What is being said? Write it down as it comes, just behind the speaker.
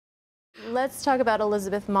Let's talk about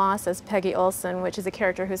Elizabeth Moss as Peggy Olson, which is a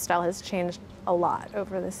character whose style has changed a lot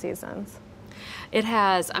over the seasons. It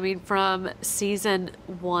has. I mean, from season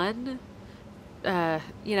one,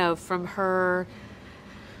 from her,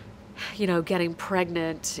 getting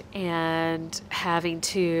pregnant and having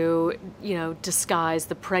to, disguise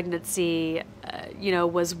the pregnancy,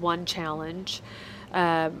 was one challenge,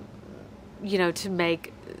 to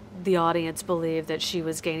make the audience believe that she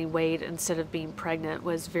was gaining weight instead of being pregnant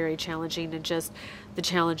was very challenging, and just the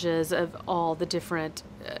challenges of all the different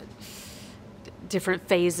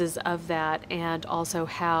phases of that, and also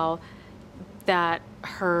how that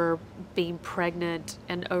her being pregnant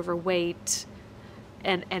and overweight,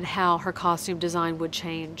 and how her costume design would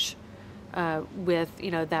change with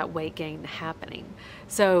that weight gain happening.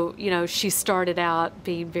 So she started out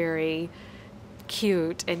being very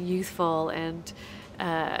cute and youthful, and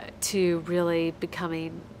to really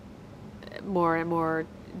becoming more and more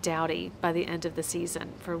dowdy by the end of the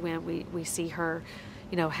season for when we see her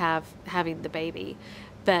having the baby.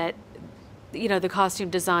 But the costume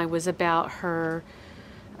design was about her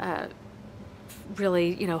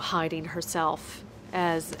really hiding herself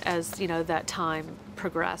as that time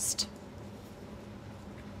progressed.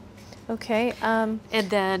 Okay. And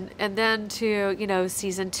then to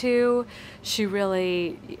season two, she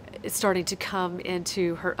really is starting to come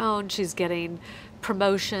into her own. She's getting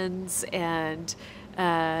promotions, and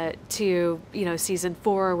to season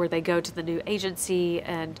four, where they go to the new agency,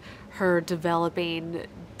 and her developing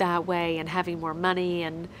that way and having more money,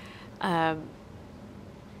 and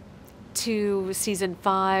to season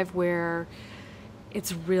five, where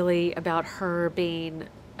it's really about her being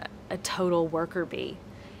a total worker bee.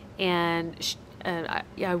 And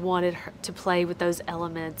I wanted her to play with those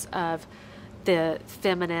elements of the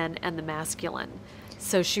feminine and the masculine.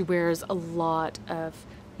 So she wears a lot of,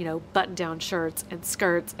 button-down shirts and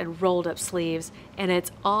skirts and rolled-up sleeves, and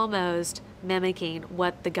it's almost mimicking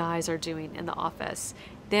what the guys are doing in the office.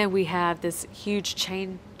 Then we have this huge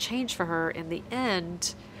change for her in the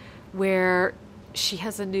end, where she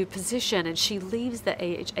has a new position and she leaves the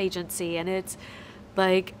agency, and it's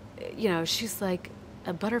like, she's like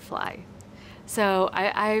a butterfly. So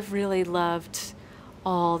I've really loved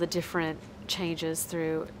all the different changes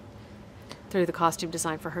through the costume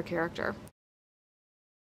design for her character.